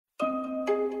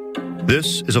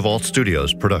This is a Vault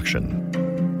Studios production.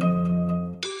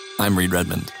 I'm Reed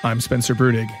Redmond. I'm Spencer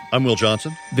Brudig. I'm Will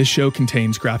Johnson. This show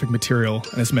contains graphic material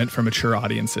and is meant for mature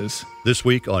audiences. This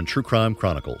week on True Crime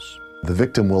Chronicles. The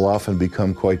victim will often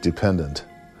become quite dependent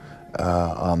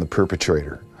on the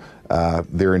perpetrator.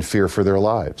 They're in fear for their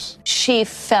lives. She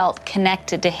felt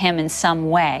connected to him in some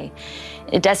way.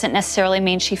 It doesn't necessarily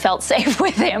mean she felt safe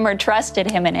with him or trusted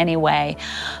him in any way.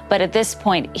 But at this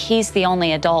point, he's the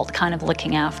only adult kind of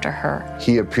looking after her.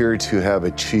 He appeared to have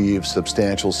achieved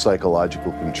substantial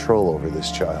psychological control over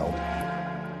this child.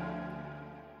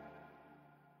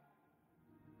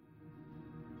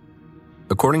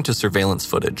 According to surveillance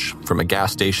footage from a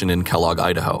gas station in Kellogg,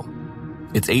 Idaho,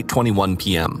 it's 8:21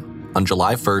 p.m. on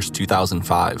July 1st,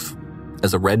 2005,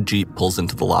 as a red Jeep pulls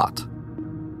into the lot.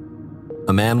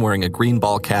 A man wearing a green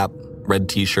ball cap, red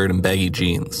t-shirt, and baggy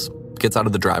jeans gets out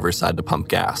of the driver's side to pump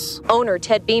gas. Owner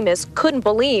Ted Bemis couldn't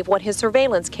believe what his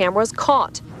surveillance cameras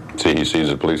caught. See, he sees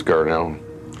a police car now.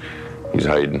 He's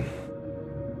hiding.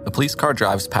 A police car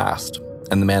drives past,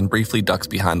 and the man briefly ducks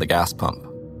behind the gas pump,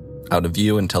 out of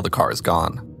view until the car is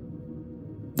gone.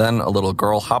 Then a little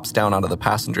girl hops down onto the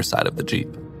passenger side of the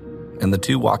Jeep, and the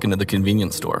two walk into the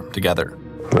convenience store together.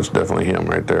 That's definitely him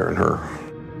right there and her.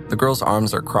 The girl's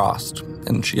arms are crossed,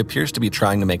 and she appears to be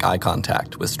trying to make eye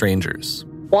contact with strangers.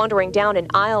 Wandering down an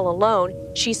aisle alone,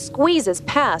 she squeezes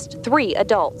past three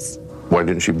adults. Why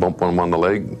didn't she bump him on the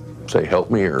leg, say,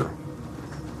 help me, or,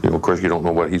 of course you don't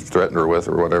know what he's threatened her with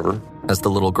or whatever. As the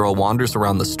little girl wanders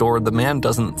around the store, the man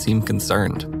doesn't seem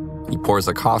concerned. He pours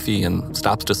a coffee and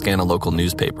stops to scan a local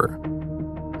newspaper.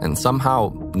 And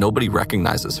somehow, nobody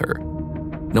recognizes her.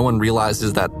 No one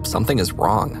realizes that something is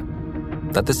wrong.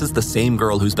 That this is the same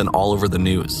girl who's been all over the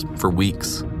news for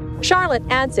weeks. Charlotte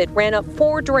Adsit ran up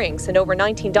 4 drinks and over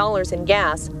 $19 in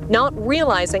gas, not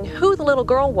realizing who the little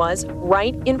girl was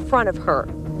right in front of her.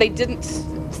 They didn't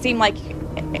seem like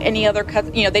any other,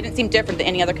 they didn't seem different than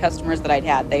any other customers that I'd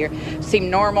had. They seemed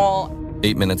normal.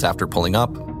 8 minutes after pulling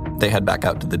up, they head back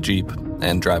out to the Jeep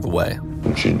and drive away.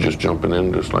 And she's just jumping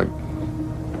in just like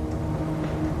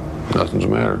nothing's the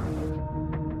matter.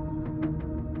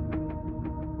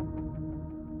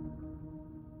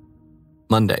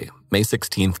 Monday, May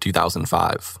 16th,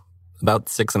 2005, about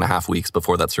 6.5 weeks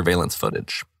before that surveillance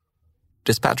footage.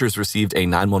 Dispatchers received a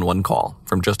 911 call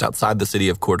from just outside the city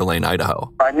of Coeur d'Alene,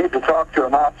 Idaho. I need to talk to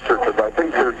an officer because I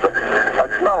think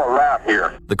I smell a rat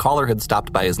here. The caller had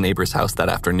stopped by his neighbor's house that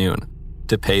afternoon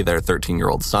to pay their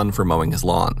 13-year-old son for mowing his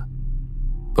lawn.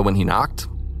 But when he knocked,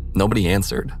 nobody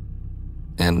answered,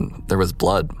 and there was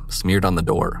blood smeared on the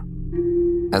door.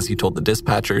 As he told the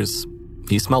dispatchers,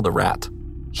 he smelled a rat.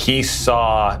 He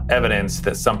saw evidence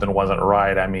that something wasn't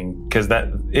right. I mean, because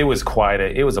it was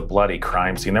a bloody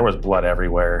crime scene. There was blood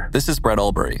everywhere. This is Brett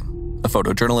Albury, a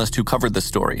photojournalist who covered this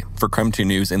story for KREM 2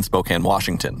 News in Spokane,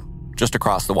 Washington, just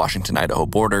across the Washington-Idaho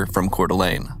border from Coeur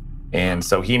d'Alene. And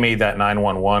so he made that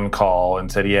 911 call and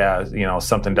said,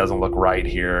 something doesn't look right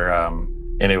here.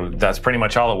 And that's pretty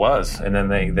much all it was. And then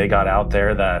they got out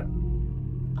there that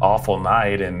awful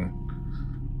night and,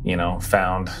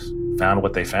 found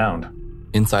what they found.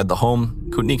 Inside the home,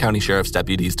 Kootenai County Sheriff's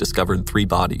deputies discovered 3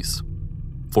 bodies.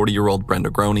 40-year-old Brenda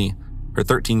Groney, her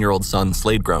 13-year-old son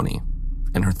Slade Groney,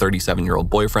 and her 37-year-old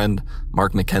boyfriend,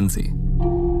 Mark McKenzie.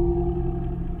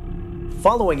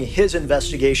 Following his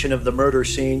investigation of the murder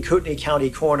scene, Kootenai County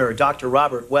Coroner Dr.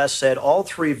 Robert West said all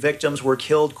 3 victims were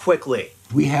killed quickly.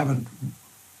 We haven't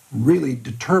really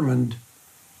determined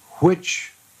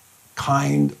which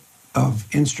kind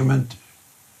of instrument.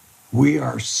 We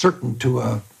are certain to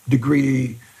a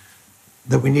degree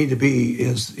that we need to be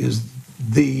is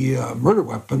the murder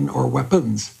weapon or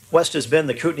weapons. West has been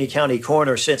the Kootenai County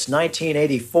coroner since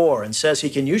 1984 and says he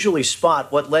can usually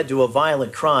spot what led to a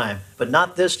violent crime, but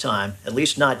not this time, at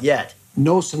least not yet.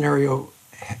 No scenario,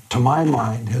 to my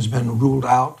mind, has been ruled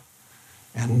out,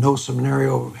 and no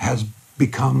scenario has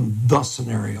become the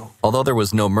scenario. Although there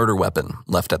was no murder weapon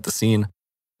left at the scene,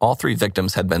 all 3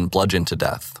 victims had been bludgeoned to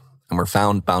death and were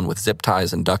found bound with zip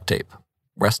ties and duct tape,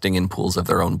 resting in pools of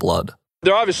their own blood.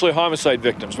 They're obviously homicide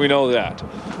victims. We know that.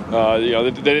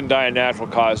 They didn't die of natural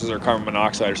causes or carbon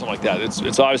monoxide or something like that.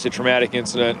 It's obviously a traumatic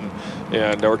incident,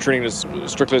 and we're treating this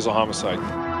strictly as a homicide.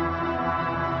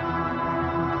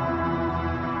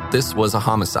 This was a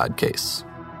homicide case,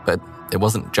 but it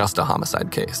wasn't just a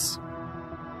homicide case.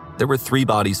 There were 3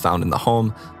 bodies found in the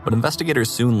home, but investigators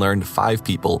soon learned 5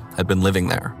 people had been living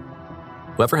there.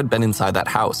 Whoever had been inside that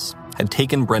house had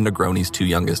taken Brenda Groney's 2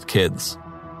 youngest kids,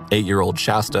 8-year-old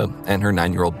Shasta and her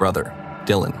 9-year-old brother,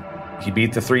 Dylan. He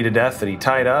beat the 3 to death that he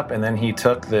tied up, and then he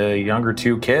took the younger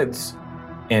 2 kids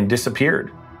and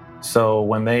disappeared. So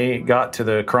when they got to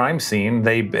the crime scene,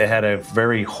 they had a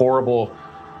very horrible,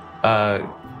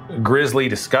 grisly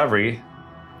discovery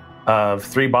of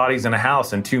 3 bodies in a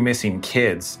house and 2 missing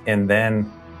kids. And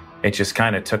then it just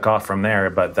kind of took off from there.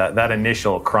 But that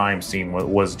initial crime scene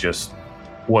was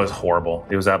horrible.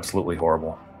 It was absolutely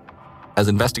horrible. As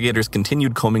investigators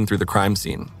continued combing through the crime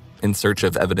scene in search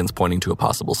of evidence pointing to a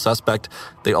possible suspect,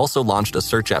 they also launched a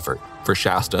search effort for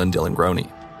Shasta and Dylan Groney,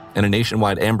 and a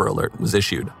nationwide Amber Alert was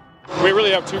issued. We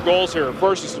really have 2 goals here.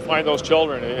 First is to find those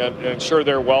children and ensure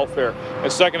their welfare.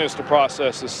 And second is to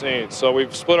process the scene. So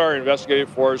we've split our investigative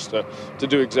force to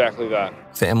do exactly that.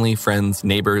 Family, friends,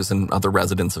 neighbors, and other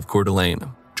residents of Coeur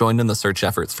d'Alene joined in the search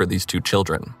efforts for these 2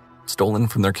 children, stolen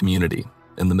from their community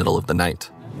in the middle of the night.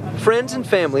 Friends and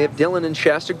family of Dylan and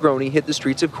Shasta Groney hit the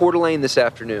streets of Coeur d'Alene this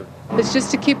afternoon. It's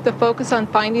just to keep the focus on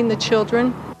finding the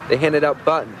children. They handed out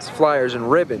buttons, flyers,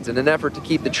 and ribbons in an effort to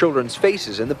keep the children's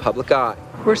faces in the public eye.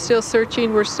 We're still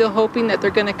searching. We're still hoping that they're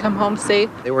going to come home safe.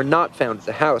 They were not found at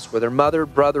the house where their mother,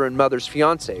 brother, and mother's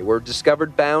fiancé were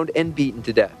discovered bound and beaten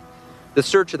to death. The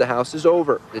search of the house is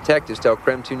over. Detectives tell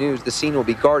KREM 2 News the scene will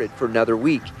be guarded for another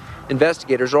week.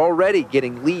 Investigators are already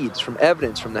getting leads from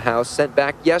evidence from the house sent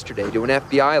back yesterday to an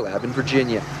FBI lab in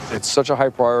Virginia. It's such a high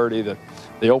priority that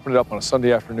they opened it up on a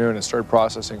Sunday afternoon and started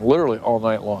processing literally all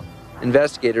night long.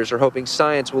 Investigators are hoping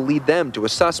science will lead them to a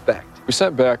suspect. We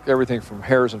sent back everything from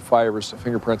hairs and fibers to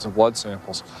fingerprints and blood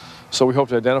samples. So we hope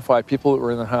to identify people that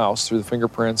were in the house through the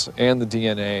fingerprints and the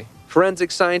DNA.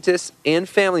 Forensic scientists and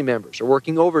family members are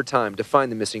working overtime to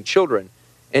find the missing children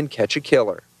and catch a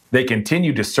killer. They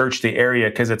continue to search the area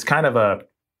because it's kind of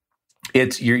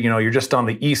you're just on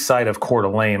the east side of Coeur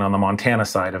d'Alene, on the Montana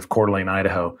side of Coeur d'Alene,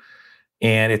 Idaho.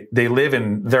 And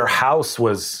their house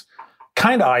was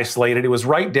kind of isolated. It was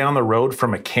right down the road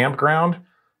from a campground,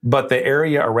 but the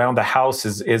area around the house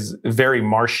is very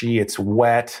marshy. It's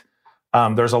wet.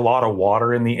 There's a lot of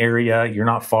water in the area. You're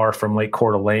not far from Lake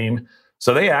Coeur d'Alene.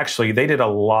 So they did a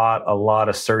lot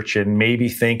of searching, maybe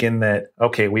thinking that,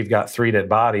 okay, we've got 3 dead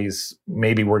bodies.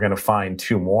 Maybe we're going to find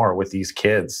 2 more with these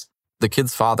kids. The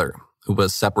kids' father, who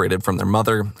was separated from their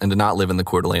mother and did not live in the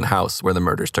Coeur d'Alene house where the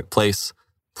murders took place,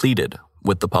 pleaded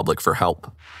with the public for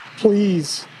help.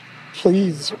 Please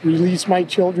release my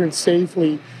children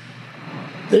safely.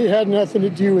 They had nothing to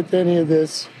do with any of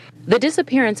this. The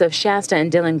disappearance of Shasta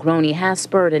and Dylan Groney has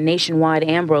spurred a nationwide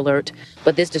Amber Alert,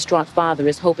 but this distraught father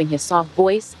is hoping his soft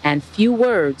voice and few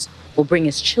words will bring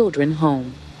his children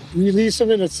home. Release them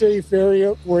in a safe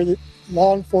area where the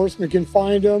law enforcement can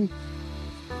find them.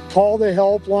 Call the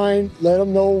helpline, let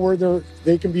them know where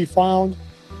they can be found.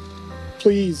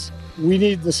 Please, we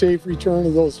need the safe return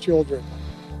of those children.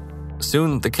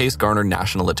 Soon, the case garnered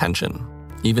national attention,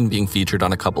 even being featured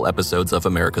on a couple episodes of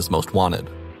America's Most Wanted.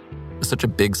 With such a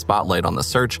big spotlight on the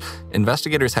search,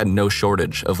 investigators had no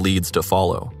shortage of leads to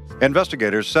follow.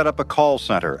 Investigators set up a call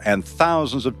center, and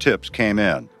thousands of tips came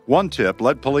in. One tip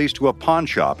led police to a pawn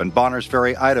shop in Bonners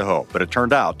Ferry, Idaho, but it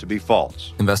turned out to be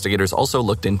false. Investigators also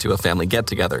looked into a family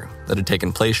get-together that had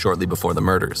taken place shortly before the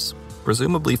murders,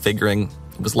 presumably figuring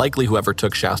it was likely whoever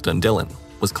took Shasta and Dylan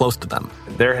was close to them.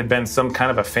 There had been some kind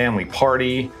of a family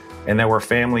party, and there were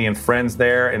family and friends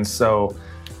there, and so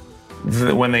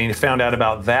when they found out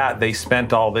about that, they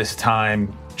spent all this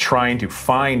time trying to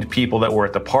find people that were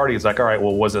at the party. It's like, all right,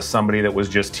 well, was it somebody that was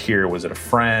just here? Was it a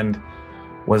friend?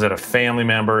 Was it a family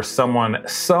member? Someone?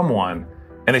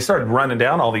 And they started running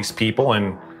down all these people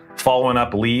and following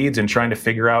up leads and trying to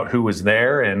figure out who was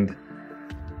there. And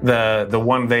the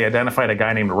one, they identified a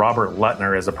guy named Robert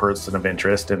Lutner as a person of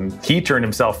interest, and he turned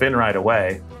himself in right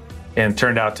away and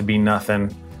turned out to be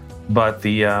nothing. But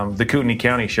the Kootenai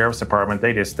County Sheriff's Department,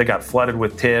 they got flooded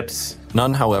with tips.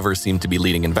 None, however, seemed to be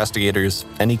leading investigators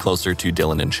any closer to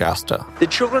Dylan and Shasta. The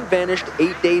children vanished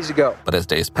 8 days ago. But as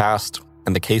days passed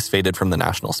and the case faded from the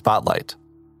national spotlight,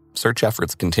 search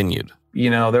efforts continued. You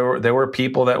know, there were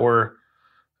people that were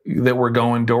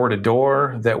going door to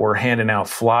door, that were handing out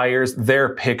flyers.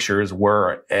 Their pictures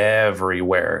were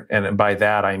everywhere. And by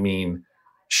that, I mean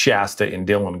Shasta and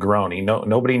Dylan Groney.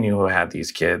 Nobody knew who had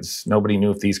these kids. Nobody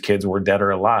knew if these kids were dead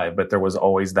or alive, but there was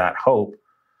always that hope.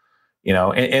 You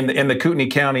know, and in the Kootenai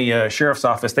County Sheriff's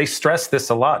Office, they stressed this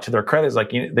a lot to their credit. It's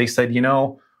like, they said,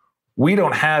 we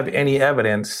don't have any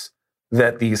evidence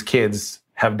that these kids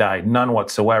have died, none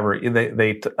whatsoever.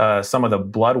 They some of the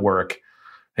blood work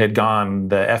had gone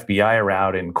the FBI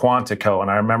route in Quantico, and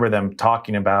I remember them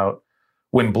talking about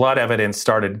when blood evidence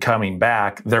started coming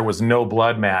back, there was no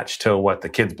blood match to what the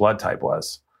kid's blood type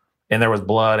was. And there was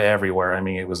blood everywhere. I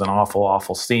mean, it was an awful,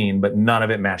 awful scene, but none of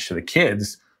it matched to the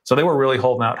kids. So they were really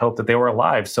holding out hope that they were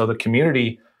alive. So the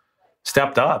community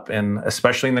stepped up, and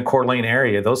especially in the Coeur d'Alene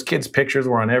area, those kids' pictures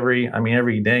were on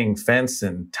every dang fence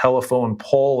and telephone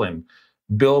pole and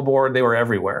billboard. They were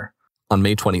everywhere. On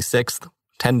May 26th,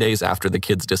 10 days after the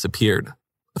kids disappeared,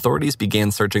 authorities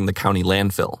began searching the county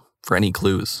landfill for any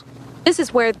clues. This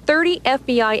is where 30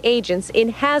 FBI agents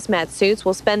in hazmat suits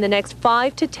will spend the next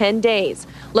 5 to 10 days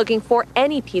looking for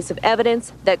any piece of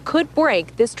evidence that could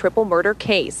break this triple murder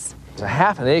case. A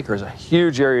half an acre is a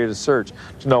huge area to search,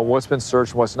 to know what's been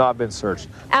searched and what's not been searched.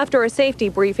 After a safety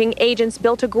briefing, agents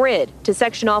built a grid to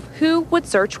section off who would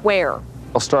search where.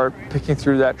 I'll start picking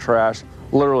through that trash,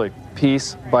 literally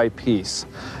piece by piece.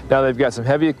 Now they've got some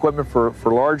heavy equipment for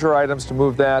larger items to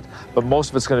move that, but most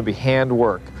of it's going to be hand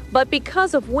work. But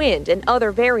because of wind and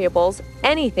other variables,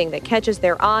 anything that catches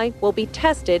their eye will be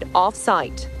tested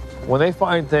off-site. When they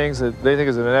find things that they think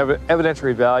is an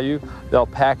evidentiary value, they'll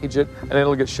package it and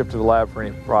it'll get shipped to the lab for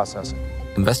any processing.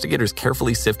 Investigators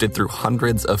carefully sifted through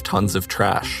hundreds of tons of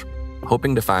trash,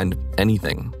 hoping to find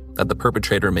anything that the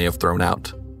perpetrator may have thrown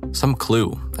out. Some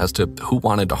clue as to who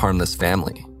wanted to harm this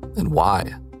family and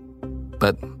why.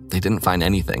 But they didn't find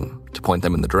anything to point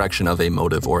them in the direction of a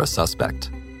motive or a suspect.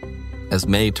 As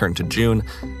May turned to June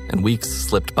and weeks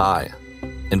slipped by,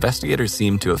 investigators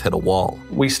seemed to have hit a wall.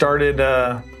 We started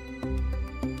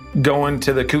going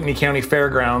to the Kootenai County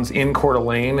Fairgrounds in Coeur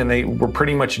d'Alene, and they were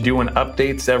pretty much doing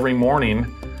updates every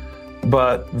morning,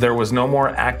 but there was no more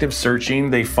active searching.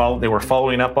 They were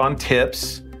following up on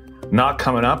tips, not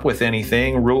coming up with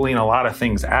anything, ruling a lot of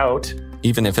things out.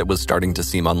 Even if it was starting to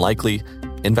seem unlikely,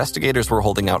 investigators were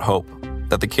holding out hope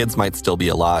that the kids might still be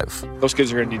alive. Those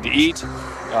kids are going to need to eat.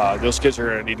 Those kids are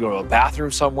going to need to go to a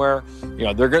bathroom somewhere.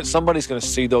 Somebody's going to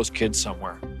see those kids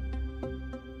somewhere.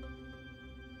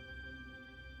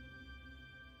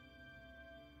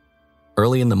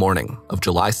 Early in the morning of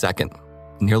July 2nd,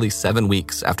 nearly 7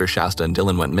 weeks after Shasta and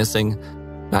Dylan went missing,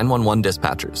 911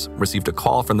 dispatchers received a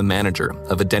call from the manager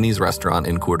of a Denny's restaurant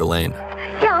in Coeur d'Alene.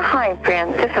 Yeah, hi,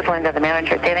 friend. This is Linda, the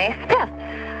manager at Denny's. Yeah.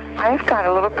 I've got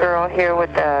a little girl here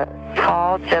with a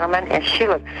tall gentleman, and she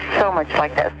looks so much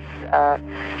like this.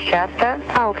 Shasta?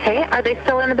 Okay. Are they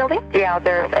still in the building? Yeah,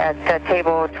 they're at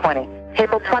table 20.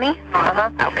 Table 20?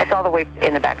 Uh-huh. Okay. It's all the way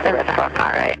in the back of the restaurant.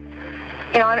 All right.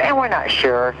 And we're not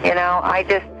sure.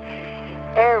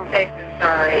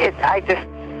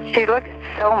 She looks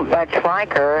so much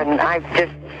like her, and I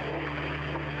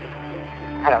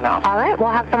don't know. All right,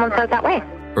 we'll have someone sent that way.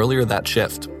 Earlier that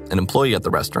shift, an employee at the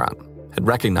restaurant had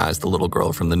recognized the little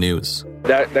girl from the news.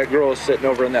 That girl is sitting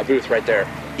over in that booth right there.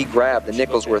 He grabbed the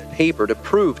nickel's worth paper to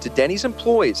prove to Denny's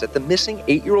employees that the missing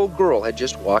 8-year-old girl had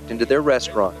just walked into their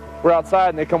restaurant. We're outside,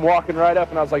 and they come walking right up,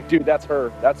 and I was like, dude, that's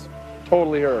her. That's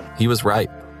totally her. He was right.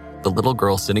 The little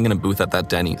girl sitting in a booth at that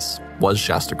Denny's was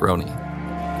Shasta Groney.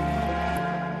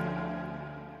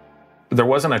 There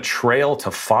wasn't a trail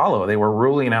to follow. They were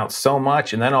ruling out so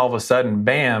much, and then all of a sudden,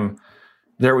 bam,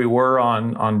 there we were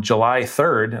on July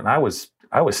 3rd, and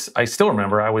I still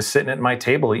remember I was sitting at my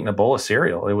table eating a bowl of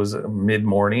cereal. It was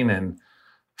mid-morning, and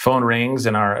phone rings,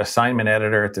 and our assignment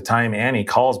editor at the time, Annie,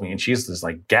 calls me, and she's just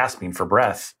like gasping for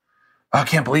breath. Oh, I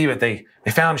can't believe it. They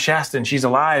found Shasta, and she's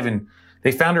alive, and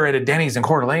they found her at a Denny's in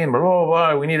Coeur d'Alene,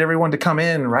 but we need everyone to come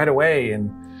in right away.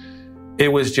 And it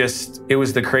was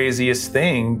the craziest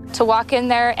thing. To walk in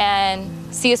there and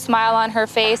see a smile on her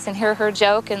face and hear her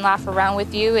joke and laugh around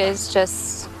with you it's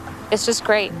just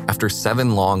great. After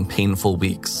 7 long, painful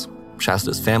weeks,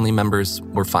 Shasta's family members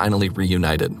were finally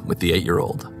reunited with the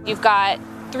 8-year-old. You've got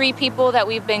 3 people that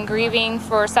we've been grieving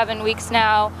for 7 weeks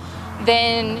now.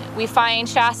 Then we find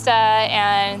Shasta,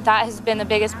 and that has been the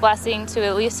biggest blessing to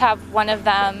at least have one of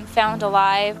them found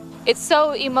alive. It's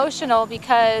so emotional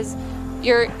because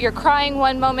you're crying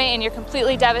one moment and you're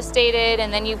completely devastated,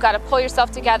 and then you've got to pull yourself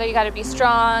together. You got to be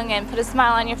strong and put a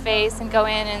smile on your face and go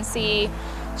in and see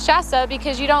Shasta,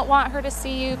 because you don't want her to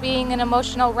see you being an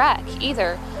emotional wreck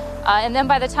either. And then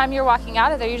by the time you're walking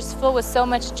out of there, you're just filled with so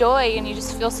much joy, and you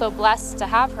just feel so blessed to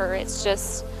have her. It's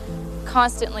just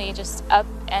constantly just up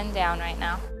and down right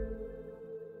now.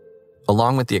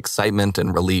 Along with the excitement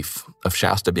and relief of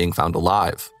Shasta being found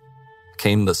alive,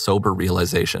 came the sober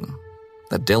realization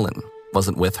that Dylan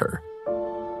wasn't with her.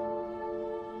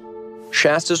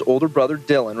 Shasta's older brother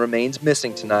Dylan remains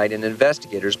missing tonight, and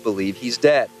investigators believe he's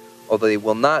dead, although they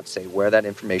will not say where that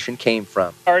information came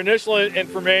from. Our initial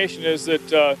information is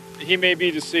that he may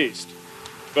be deceased,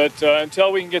 but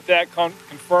until we can get that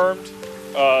confirmed,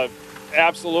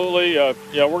 absolutely,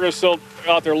 we're going to still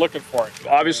out there looking for him.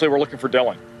 Obviously, we're looking for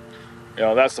Dylan.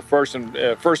 That's the first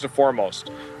and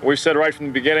foremost. We've said right from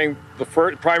the beginning, the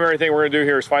primary thing we're going to do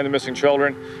here is find the missing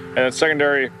children. and then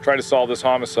secondary, try to solve this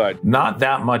homicide. Not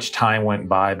that much time went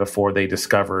by before they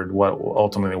discovered what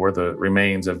ultimately were the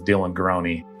remains of Dylan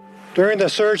Groney. During the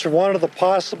search of one of the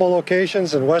possible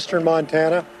locations in western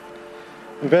Montana,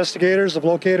 investigators have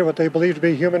located what they believe to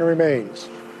be human remains.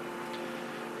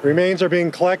 Remains are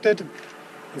being collected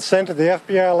and sent to the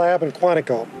FBI lab in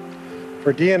Quantico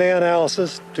for DNA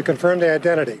analysis to confirm the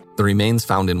identity. The remains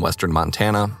found in western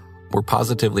Montana were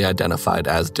positively identified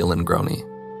as Dylan Groney.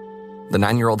 The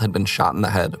 9-year-old had been shot in the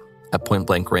head at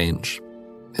point-blank range.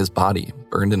 His body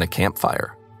burned in a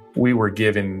campfire. We were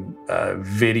given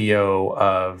video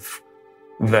of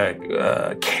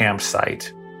the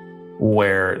campsite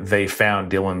where they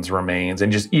found Dylan's remains,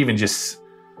 and just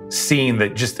seeing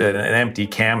that just an empty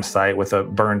campsite with a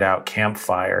burned out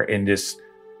campfire, and just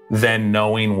then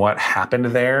knowing what happened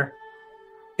there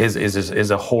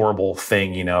is a horrible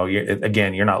thing. You know,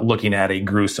 you're not looking at a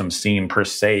gruesome scene per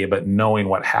se, but knowing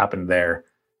what happened there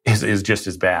is just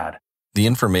as bad. The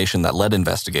information that led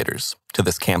investigators to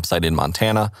this campsite in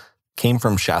Montana came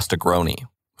from Shasta Groney,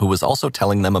 who was also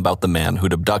telling them about the man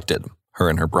who'd abducted her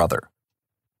and her brother.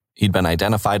 He'd been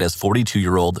identified as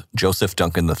 42-year-old Joseph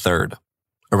Duncan III,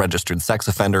 a registered sex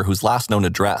offender whose last known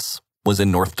address was in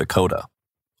North Dakota,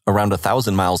 around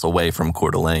 1,000 miles away from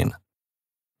Coeur d'Alene.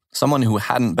 Someone who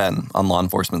hadn't been on law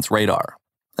enforcement's radar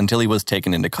until he was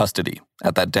taken into custody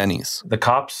at that Denny's. The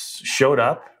cops showed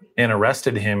up and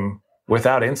arrested him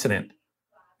without incident.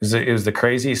 It was the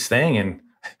craziest thing, and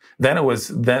then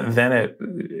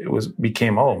it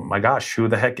became, oh my gosh, who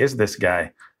the heck is this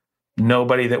guy?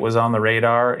 Nobody that was on the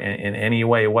radar in any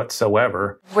way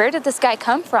whatsoever. Where did this guy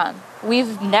come from?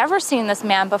 We've never seen this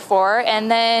man before.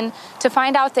 And then to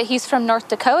find out that he's from North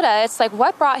Dakota, it's like,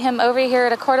 what brought him over here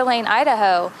to Coeur d'Alene,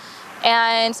 Idaho?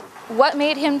 And what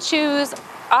made him choose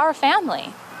our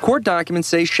family? Court documents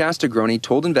say Shasta Groney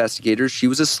told investigators she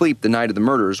was asleep the night of the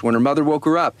murders when her mother woke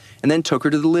her up and then took her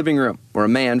to the living room, where a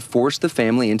man forced the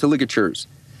family into ligatures.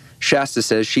 Shasta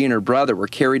says she and her brother were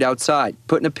carried outside,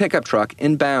 put in a pickup truck,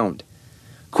 and bound.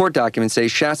 Court documents say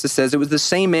Shasta says it was the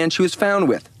same man she was found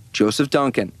with, Joseph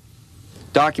Duncan.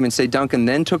 Documents say Duncan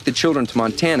then took the children to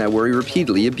Montana, where he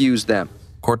repeatedly abused them.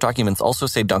 Court documents also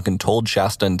say Duncan told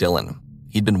Shasta and Dylan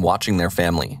he'd been watching their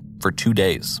family for 2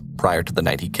 days prior to the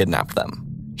night he kidnapped them.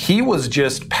 He was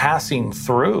just passing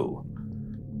through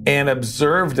and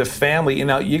observed a family. You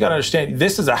know, you got to understand,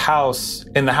 this is a house,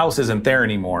 and the house isn't there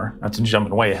anymore. That's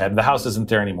jumping way ahead. The house isn't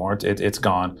there anymore. It's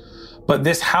gone. But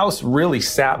this house really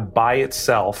sat by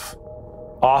itself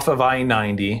off of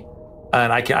I-90,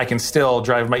 and I can still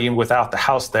drive even without the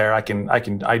house there. I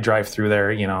drive through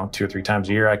there, 2 or 3 times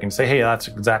a year. I can say, hey, that's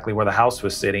exactly where the house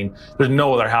was sitting. There's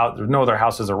no other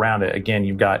houses around it. Again,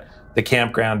 you've got the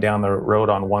campground down the road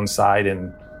on one side,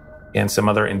 and some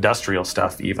other industrial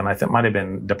stuff even. I think it might have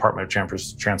been Department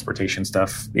of Transportation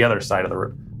stuff, the other side of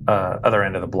the other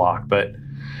end of the block. But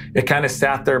it kind of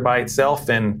sat there by itself,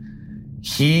 and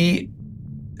he,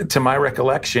 to my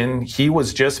recollection, he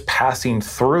was just passing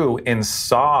through and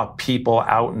saw people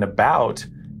out and about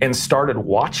and started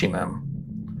watching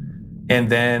them. And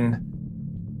then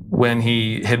when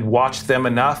he had watched them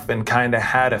enough and kind of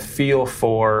had a feel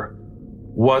for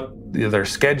what their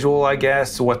schedule, I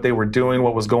guess, what they were doing,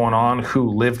 what was going on, who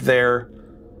lived there,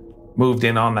 moved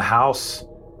in on the house,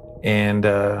 and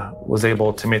was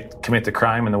able to commit the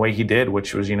crime in the way he did,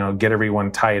 which was, get everyone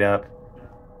tied up.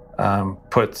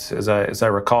 As I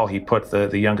recall, he put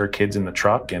the younger kids in the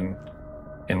truck and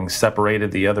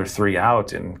separated the other 3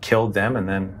 out and killed them,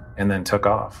 and then took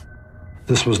off.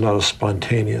 This was not a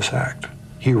spontaneous act.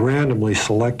 He randomly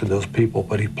selected those people,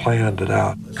 but he planned it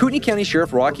out. Kootenai County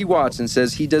Sheriff Rocky Watson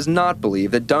says he does not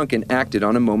believe that Duncan acted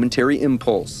on a momentary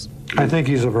impulse. I think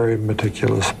he's a very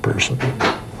meticulous person.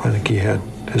 I think he had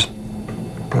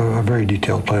a very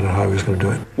detailed plan on how he was going to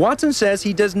do it. Watson says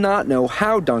he does not know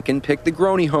how Duncan picked the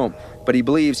Groney home, but he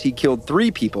believes he killed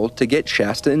 3 people to get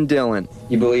Shasta and Dylan.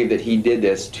 You believe that he did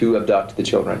this to abduct the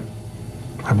children?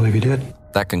 I believe he did.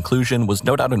 That conclusion was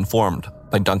no doubt informed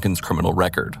by Duncan's criminal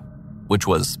record, which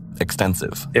was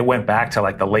extensive. It went back to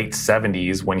like the late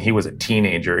 70s when he was a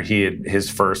teenager. He had his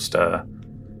first,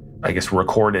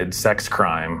 recorded sex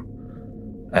crime.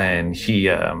 And he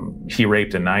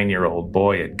raped a 9-year-old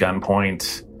boy at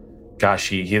gunpoint. Gosh,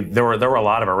 there were a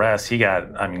lot of arrests. He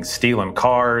got, stealing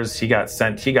cars. He got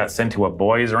sent to a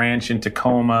boys' ranch in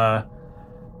Tacoma.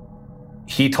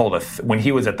 When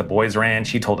he was at the boys' ranch,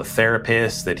 he told a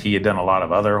therapist that he had done a lot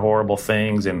of other horrible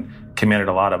things and committed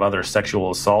a lot of other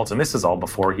sexual assaults. And this is all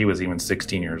before he was even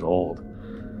 16 years old.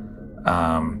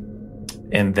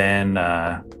 And then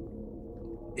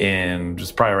in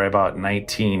just probably right about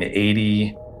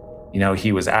 1980,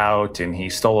 he was out and he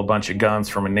stole a bunch of guns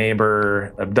from a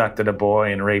neighbor, abducted a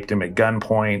boy and raped him at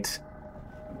gunpoint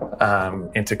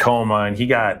in Tacoma. And he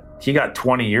got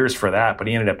 20 years for that, but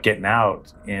he ended up getting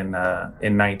out in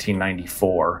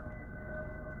 1994.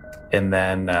 And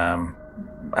then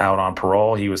out on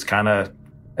parole, he was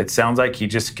it sounds like he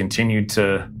just continued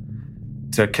to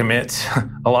commit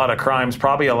a lot of crimes,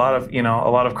 probably a lot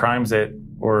of crimes that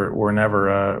were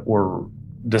never were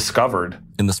discovered.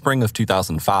 In the spring of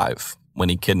 2005, when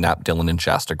he kidnapped Dylan and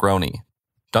Shasta Groney,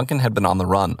 Duncan had been on the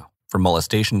run for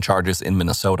molestation charges in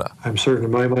Minnesota. I'm certain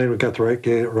in my mind we got the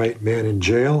right man in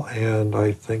jail, and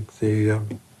I think the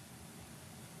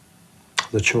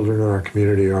children in our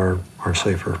community are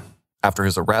safer. After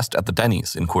his arrest at the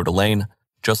Denny's in Coeur d'Alene,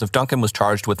 Joseph Duncan was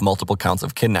charged with multiple counts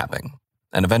of kidnapping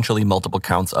and eventually multiple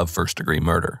counts of first-degree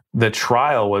murder. The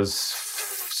trial was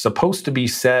supposed to be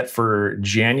set for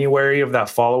January of that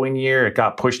following year. It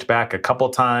got pushed back a couple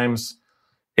times,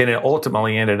 and it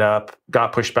ultimately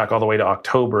got pushed back all the way to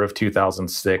October of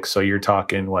 2006. So you're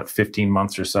talking, 15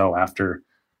 months or so after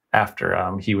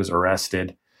he was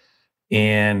arrested.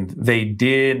 And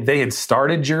they had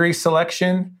started jury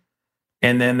selection,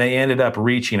 and then they ended up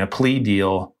reaching a plea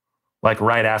deal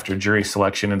right after jury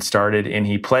selection had started, and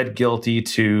he pled guilty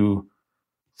to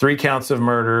 3 counts of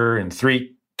murder and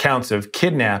 3 counts of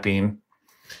kidnapping.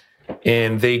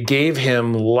 And they gave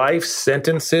him life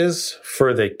sentences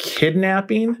for the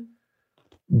kidnapping,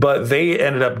 but they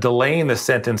ended up delaying the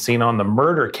sentencing on the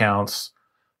murder counts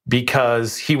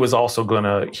because he was also going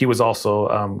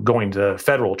to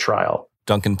federal trial.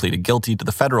 Duncan pleaded guilty to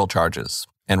the federal charges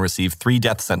and received 3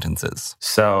 death sentences.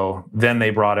 So then they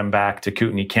brought him back to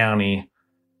Kootenai County,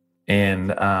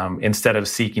 and instead of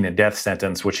seeking a death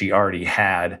sentence, which he already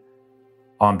had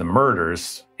on the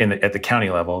murders at the county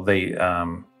level,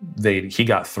 he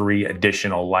got 3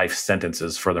 additional life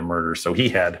sentences for the murder. So he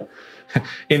had,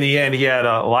 in the end,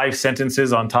 life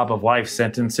sentences on top of life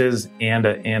sentences and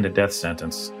a death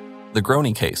sentence. The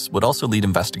Groney case would also lead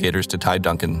investigators to tie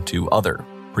Duncan to other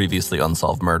previously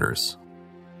unsolved murders.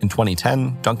 In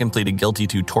 2010, Duncan pleaded guilty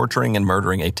to torturing and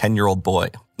murdering a 10-year-old boy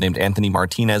named Anthony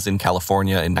Martinez in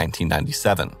California in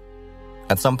 1997.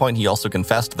 At some point, he also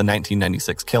confessed to the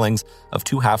 1996 killings of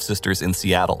 2 half-sisters in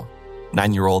Seattle,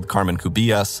 9-year-old Carmen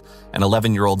Cubillas and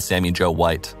 11-year-old Sammy Jo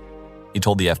White. He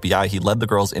told the FBI he led the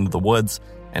girls into the woods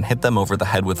and hit them over the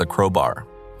head with a crowbar,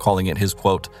 calling it his,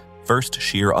 quote, first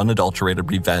sheer unadulterated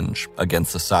revenge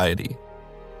against society.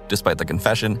 Despite the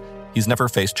confession, he's never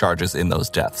faced charges in those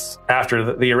deaths.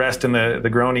 After the arrest in the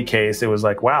Groney case, it was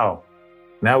like, wow,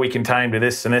 now we can tie him to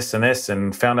this and this and this,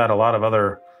 and found out a lot of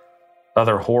other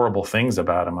horrible things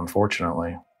about him,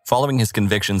 unfortunately. Following his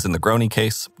convictions in the Groney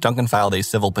case, Duncan filed a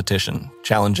civil petition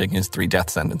challenging his 3 death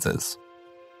sentences.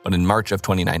 But in March of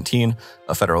 2019,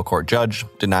 a federal court judge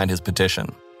denied his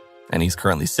petition, and he's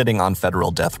currently sitting on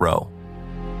federal death row.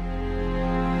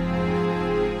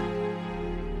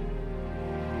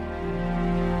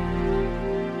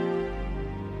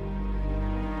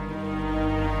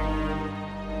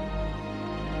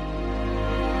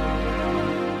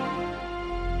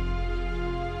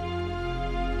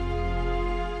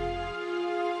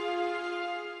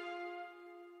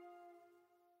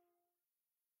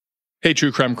 Hey,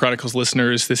 True Crime Chronicles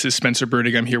listeners, this is Spencer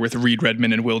Burdig. I'm here with Reed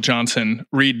Redman and Will Johnson.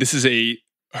 Reed, this is a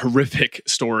horrific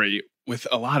story with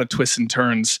a lot of twists and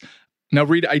turns. Now,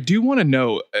 Reed, I do want to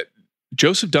know,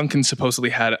 Joseph Duncan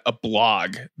supposedly had a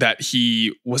blog that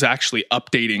he was actually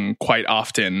updating quite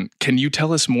often. Can you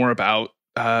tell us more about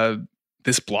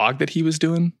this blog that he was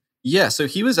doing? Yeah, so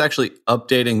he was actually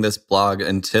updating this blog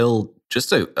until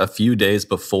just a few days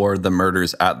before the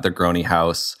murders at the Groney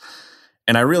house.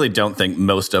 And I really don't think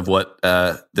most of what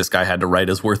this guy had to write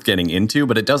is worth getting into,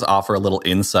 but it does offer a little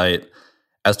insight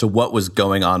as to what was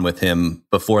going on with him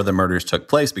before the murders took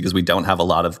place, because we don't have a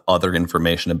lot of other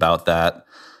information about that.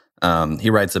 He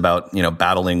writes about,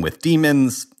 battling with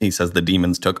demons. He says the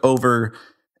demons took over.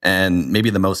 And maybe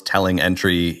the most telling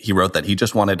entry, he wrote that he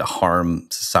just wanted to harm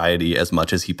society as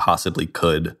much as he possibly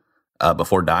could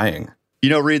before dying.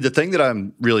 Reed, the thing that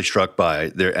I'm really struck by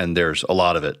there, and there's a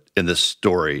lot of it in this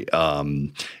story,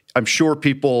 I'm sure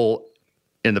people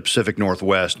in the Pacific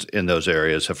Northwest in those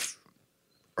areas have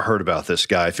heard about this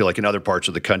guy. I feel like in other parts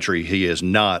of the country, he is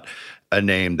not a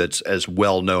name that's as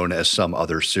well known as some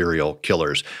other serial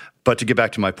killers. But to get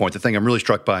back to my point, the thing I'm really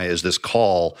struck by is this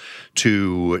call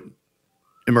to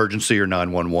emergency or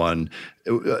 911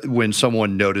 when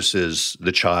someone notices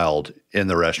the child in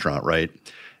the restaurant, right?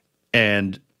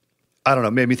 And I don't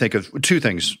know, made me think of two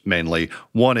things mainly.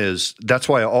 One is that's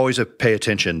why I always pay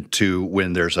attention to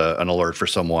when there's an alert for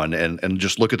someone and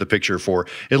just look at the picture for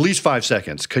at least 5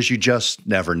 seconds because you just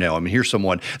never know. I mean, here's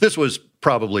someone, this was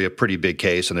probably a pretty big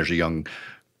case and there's a young,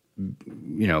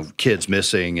 kids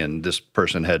missing and this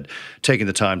person had taken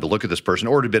the time to look at this person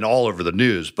or it had been all over the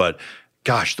news. But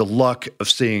gosh, the luck of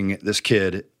seeing this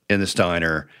kid in this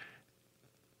diner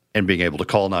and being able to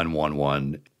call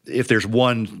 911. If there's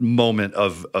one moment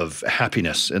of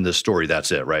happiness in this story,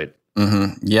 that's it, right?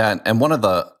 Mm-hmm. Yeah, and one of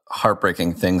the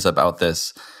heartbreaking things about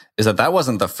this is that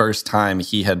wasn't the first time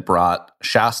he had brought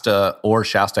Shasta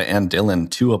and Dylan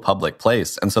to a public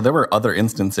place. And so there were other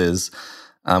instances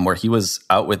where he was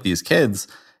out with these kids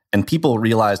and people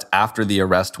realized after the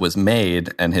arrest was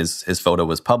made and his photo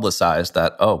was publicized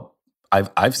that, oh,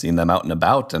 I've seen them out and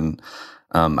about and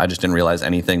I just didn't realize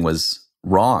anything was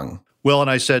wrong. Well,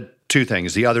 and I said two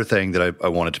things. The other thing that I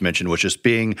wanted to mention was just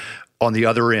being on the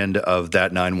other end of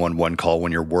that 911 call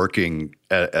when you're working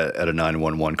at a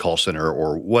 911 call center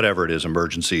or whatever it is,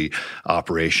 emergency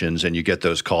operations, and you get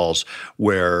those calls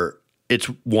where it's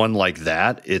one like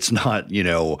that. It's not,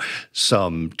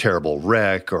 some terrible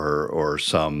wreck or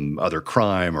some other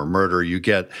crime or murder. You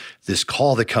get this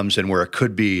call that comes in where it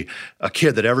could be a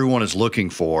kid that everyone is looking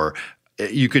for.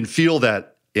 You can feel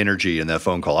that energy in that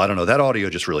phone call. I don't know. That audio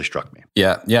just really struck me.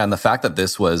 Yeah. And the fact that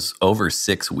this was over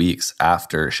 6 weeks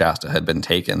after Shasta had been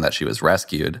taken, that she was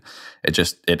rescued,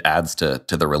 it adds to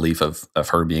the relief of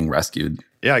her being rescued.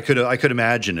 Yeah, I could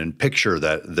imagine and picture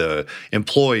that the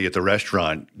employee at the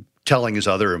restaurant telling his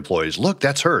other employees, look,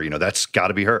 that's her. That's got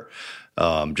to be her.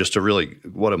 Just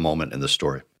what a moment in the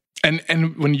story.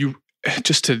 And when you,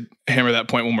 just to hammer that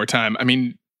point one more time, I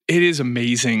mean, it is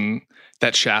amazing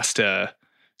that Shasta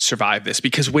survive this,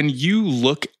 because when you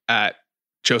look at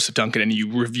Joseph Duncan and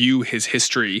you review his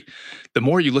history, the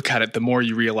more you look at it, the more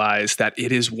you realize that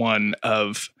it is one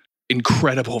of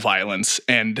incredible violence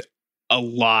and a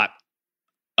lot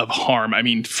of harm. I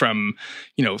mean, from,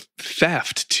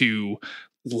 theft to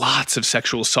lots of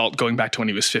sexual assault going back to when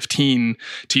he was 15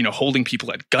 to, holding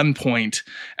people at gunpoint.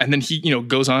 And then he,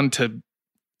 goes on to,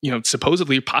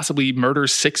 supposedly possibly murder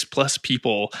 6+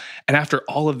 people. And after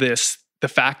all of this, the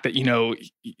fact that,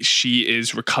 she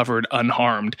is recovered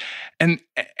unharmed. And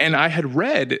I had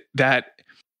read that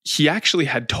he actually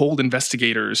had told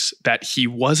investigators that he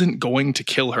wasn't going to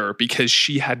kill her because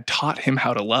she had taught him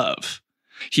how to love.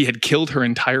 He had killed her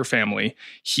entire family.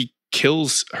 He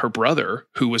kills her brother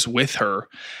who was with her,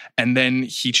 and then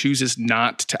he chooses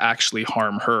not to actually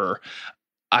harm her.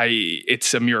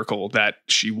 It's a miracle that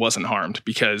she wasn't harmed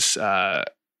because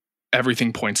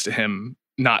everything points to him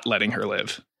not letting her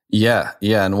live. Yeah.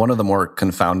 And one of the more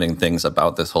confounding things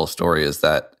about this whole story is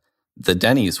that the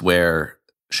Denny's where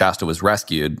Shasta was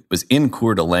rescued was in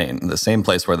Coeur d'Alene, the same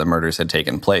place where the murders had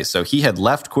taken place. So he had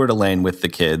left Coeur d'Alene with the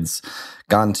kids,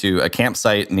 gone to a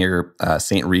campsite near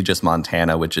St. Regis,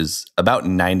 Montana, which is about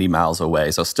 90 miles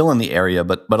away. So still in the area,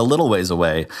 but a little ways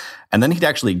away. And then he'd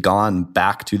actually gone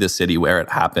back to the city where it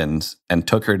happened and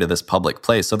took her to this public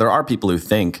place. So there are people who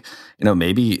think,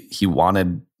 maybe he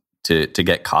wanted to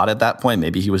get caught at that point.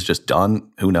 Maybe he was just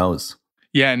done. Who knows?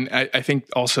 Yeah, and I think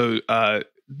also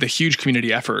the huge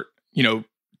community effort,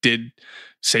 did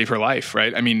save her life,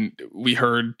 right? I mean, we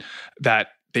heard that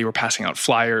they were passing out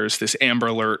flyers. This Amber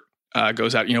Alert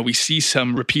goes out. We see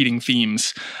some repeating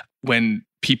themes when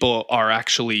people are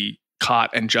actually caught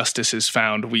and justice is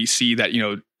found. We see that,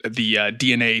 the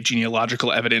DNA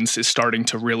genealogical evidence is starting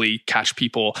to really catch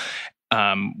people.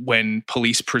 When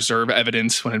police preserve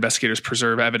evidence, when investigators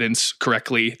preserve evidence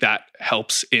correctly, that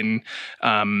helps in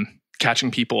catching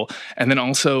people. And then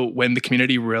also when the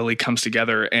community really comes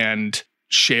together and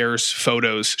shares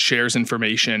photos, shares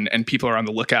information, and people are on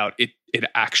the lookout, it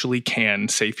actually can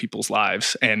save people's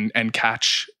lives and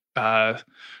catch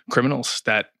criminals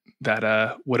that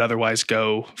would otherwise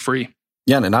go free.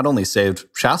 Yeah, and it not only saved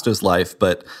Shasta's life,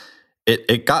 but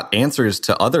it got answers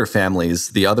to other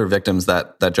families, the other victims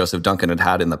that Joseph Duncan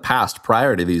had in the past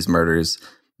prior to these murders.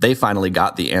 They finally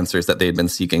got the answers that they'd been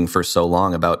seeking for so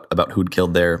long about who'd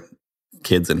killed their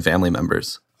kids and family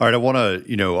members. All right, I want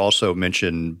to, also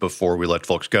mention before we let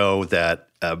folks go that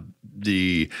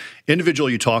the individual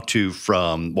you talked to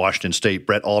from Washington State,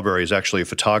 Brett Albury, is actually a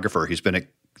photographer. He's been at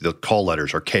the call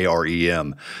letters, or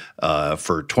KREM,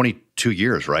 for 22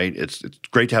 years, right? It's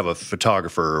great to have a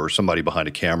photographer or somebody behind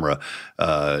a camera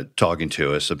talking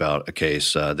to us about a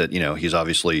case that, he's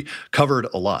obviously covered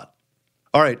a lot.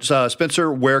 All right,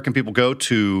 Spencer, where can people go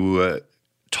to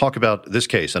talk about this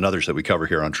case and others that we cover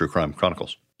here on True Crime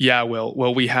Chronicles. Yeah, Will.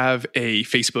 Well, we have a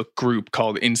Facebook group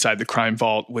called Inside the Crime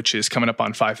Vault, which is coming up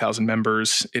on 5,000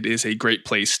 members. It is a great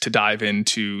place to dive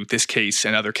into this case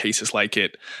and other cases like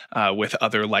it with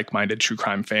other like-minded true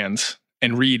crime fans.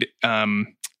 And Reed,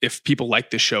 if people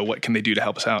like this show, what can they do to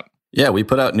help us out? Yeah, we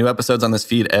put out new episodes on this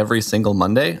feed every single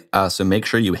Monday. So make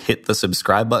sure you hit the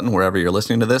subscribe button wherever you're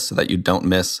listening to this so that you don't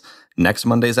miss next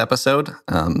Monday's episode.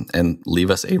 And leave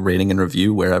us a rating and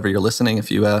review wherever you're listening if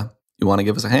you want to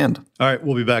give us a hand. All right,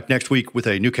 we'll be back next week with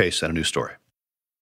a new case and a new story.